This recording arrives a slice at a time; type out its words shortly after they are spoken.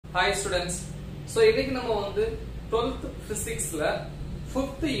Hi students. So இன்னைக்கு நம்ம வந்து 12th physicsல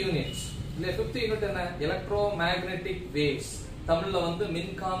 5th unit. இல்ல 5th unit என்ன? Electromagnetic waves. தமிழ்ல வந்து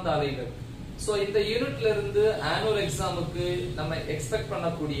மின்காந்த அலைகள். So இந்த யூனிட்ல இருந்து annual examக்கு நம்ம எக்ஸ்பெக்ட்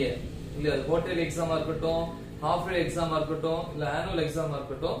பண்ணக்கூடிய இல்ல குவார்ட்டர்லி எக்ஸாமா இருக்கட்டும், half yearly எக்ஸாமா இருக்கட்டும், இல்ல annual எக்ஸாமா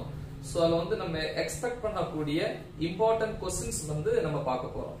இருக்கட்டும். So அதுல வந்து நம்ம எக்ஸ்பெக்ட் பண்ணக்கூடிய important questions வந்து நம்ம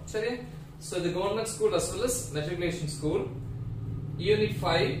பார்க்க போறோம். சரி? So the government school as well as matriculation school Unit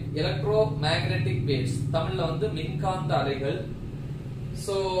 5 electromagnetic waves தமிழ்ல வந்து மின்காந்த அலைகள்.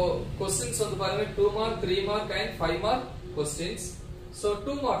 So questions வந்து பாருங்க 2 mark 3 mark and 5 mark questions. So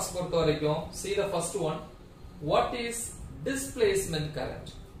 2 marks பொறுத்த வரைக்கும் see the first one. What is displacement current?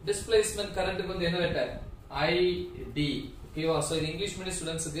 Displacement current வந்து என்ன லெட்டர்? ID. ஓகேவா? So இது இங்கிலீஷ் மீடியம்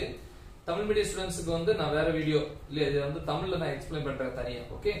ஸ்டூடண்ட்ஸ்க்கு, தமிழ் மீடியம் ஸ்டூடண்ட்ஸ்க்கு வந்து நான் வேற வீடியோ இல்ல இது வந்து தமிழ்ல நான் எக்ஸ்பிளைன் பண்றேன் தனியா.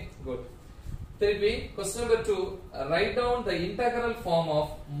 Okay good. Question number 2. Write down the integral form of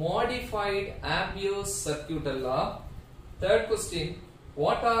modified Ampere's circuit law. Third question.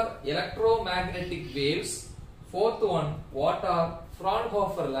 What are electromagnetic waves? Fourth one. What are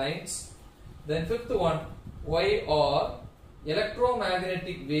Fraunhofer lines? Then fifth one. Why are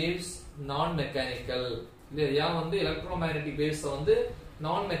electromagnetic waves non-mechanical? இல்லையா வந்து electromagnetic waves வந்து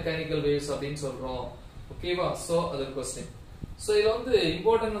non-mechanical waves அப்படின்னு சொல்றோம். ஓகேவா? So other question. So இதுல வந்து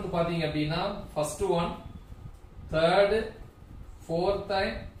important வந்து பாத்தீங்க அப்படின்னா first one, third, fourth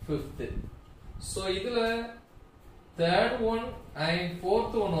and fifth. So இதுல third one and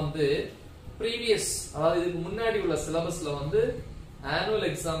fourth one வந்து previous அதாவது இதுக்கு முன்னாடி உள்ள சிலபஸ்ல வந்து annual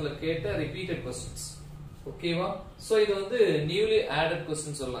examல கேட்ட repeated questions. ஓகேவா? So இது வந்து newly added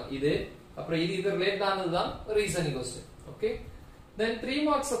questions சொல்லலாம். இது அப்புறம் இது relate ஆனதுதான் reasoning question. Okay? Then 3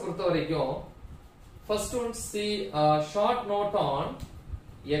 marks பொறுத்த வரைக்கும் first one see short note on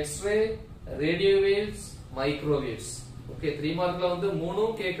X-ray, radio waves, microwaves. Okay, 3 markல வந்து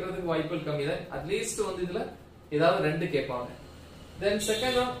மூணும் கேக்குறதுக்கு வாய்ப்புகள் கம்மி தான். at least வந்து இதுல ஏதாவது ரெண்டு கேட்பாங்க. Then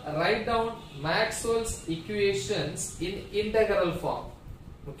second one write down Maxwell's equations in integral form.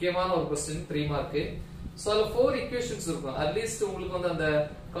 முக்கியமான ஒரு question 3 mark. So அதுல 4 equations இருக்கும். at least உங்களுக்கு வந்து அந்த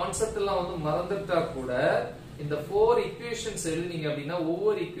கான்செப்ட் எல்லாம் வந்து மறந்துட்டா கூட இந்த 4 equations எழுதினீங்க அப்படினா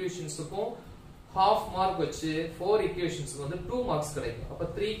ஒவ்வொரு equationsக்கும் half mark வச்சு 4 equations வந்து 2 marks கிடைக்கும். அப்ப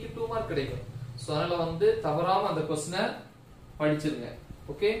 3 க்கு 2 mark கிடைக்கும். சோ அதனால வந்து தவறாம அந்த क्वेश्चனை படிச்சிருங்க.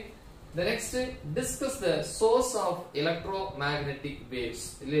 Okay? The next discuss the source of electromagnetic waves.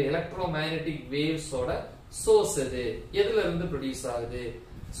 இல்ல electromagnetic waves ஓட source எதுல இருந்து ப்ரொடியூஸ் ஆகுது?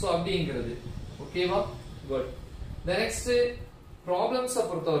 சோ அப்படிங்கிறது. ஓகேவா? good. The next problems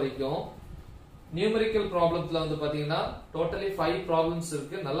பொறுத்த வரைக்கும் numerical problemsல வந்து பாத்தீங்கன்னா totally 5 problems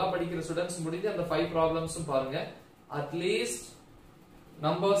இருக்கு. நல்லா படிக்கிற ஸ்டூடண்ட்ஸ் முடிஞ்சு அந்த 5 problemsம் பாருங்க. at least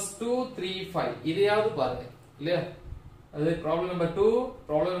numbers 2 3 5 இதையாவது பாருங்க. இல்லையா? அது problem number 2,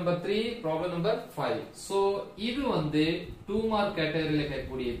 problem number 3, problem number 5. so இது வந்து 2 mark கேட்டகரியில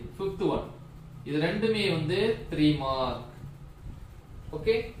கேட்கக்கூடியது. fifth one இது ரெண்டுமே வந்து 3 mark.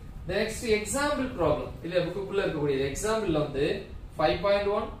 Okay? the next example problem இல்ல புக்குக்குள்ள இருக்கக்கூடிய எக்ஸாம்பிள்ல வந்து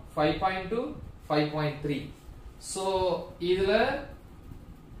 5.1 5.2 5.3. so இதுல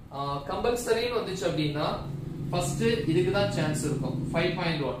கம்பல்சரி வந்துச்சு அப்படினா ஃபர்ஸ்ட் இதுக்கு தான் சான்ஸ் இருக்கும்.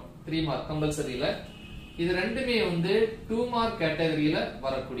 5.1 3 மார்க் கம்பல்சரியில. இது ரெண்டுமே வந்து 2 மார்க் கேட்டகரியில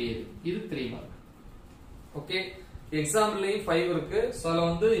வரக்கூடியது. இது 3 மார்க். ஓகே? எக்ஸாம்பிள்லயும் 5 இருக்கு. சோ அதுல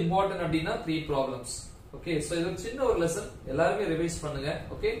வந்து இம்பார்ட்டன்ட் அப்படினா 3 ப்ராப்ளம்ஸ். ஓகே? சோ இது ஒரு சின்ன ஒரு லெசன். எல்லாரும் ரிவைஸ் பண்ணுங்க.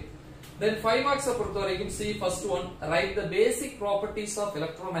 ஓகே? then 5 marks பொறுத்த வரைக்கும் see first one write the basic properties of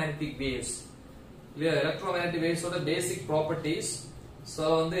electromagnetic waves. இல்லையா? electromagnetic waves ஓட basic properties. so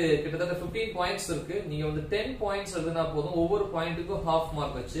வந்து கிட்டத்தட்ட 15 points இருக்கு. நீங்க வந்து 10 points எழுதினா போதும். ஒவ்வொரு பாயிண்ட்டுக்கும் half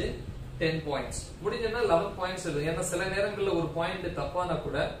mark வச்சு 10 points. முடிஞ்சனா 11 points எழுதுங்க. ஏன்னா சில நேரங்கள்ல ஒரு பாயிண்ட் தப்பானா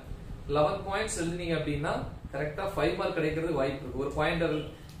கூட 11 points எழுதினீங்க அப்படின்னா கரெக்ட்டா 5 mark கிடைக்கிறது வாய்ப்பு இருக்கு. ஒரு பாயிண்டர்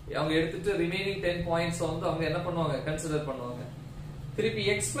அவங்க எடுத்துட்டு ரிமைனிங் 10 points வந்து அவங்க என்ன பண்ணுவாங்க? கன்சிடர் பண்ணுவாங்க. திருப்பி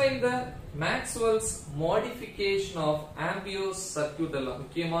explain the Maxwell's modification of Ampere's circuit எல்லாம்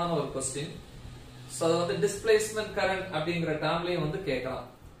முக்கியமான ஒரு question. so வந்து displacement current அப்படிங்கற டேர்ம்லயே வந்து கேட்கலாம்.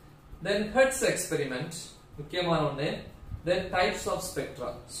 then Hertz experiment முக்கியமான ஒண்ணு. then types of spectra.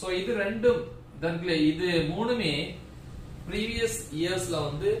 so இது ரெண்டும் இது மூணுமே previous yearsல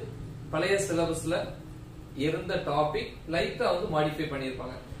வந்து பழைய சிலபஸ்ல இருந்த டாபிக் லைட்டா வந்து மாடிஃபை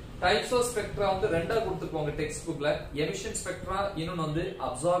பண்ணிருப்பாங்க. types of spectra வந்து ரெண்டா கொடுத்திருப்பாங்க டெக்ஸ்ட் புக்ல. emission spectra இன்னொன்னு வந்து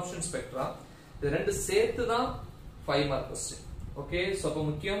absorption spectra. இது ரெண்டு சேர்த்து தான் 5 mark question. ஓகே? சோ அப்ப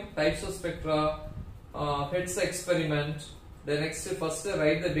முக்கியம் types of spectra, Hertz experiment. the next first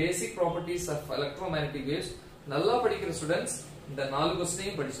write the basic properties of electromagnetic waves. நல்லா படிக்கிற ஸ்டூடண்ட்ஸ் இந்த 4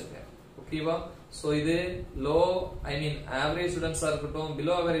 क्वेश्चनैயும் படிச்சுங்க. ஓகேவா? சோ இது லோ ஆவரேஜ் ஸ்டூடண்ட்ஸா இருக்கட்டும்,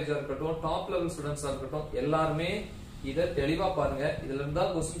 பிலோ ஆவரேஜா இருக்கட்டும், டாப் லெவல் ஸ்டூடண்ட்ஸா இருக்கட்டும், எல்லாருமே இத தெளிவா பாருங்க. இதுல இருந்தா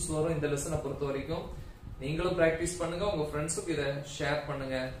क्वेश्चंस வரும் இந்த லெசனை பொறுத்த வரைக்கும். நீங்களும் பிராக்டிஸ் பண்ணுங்க, உங்க ஃப்ரெண்ட்ஸுக்கு இத ஷேர்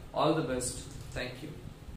பண்ணுங்க. All the best. Thank you.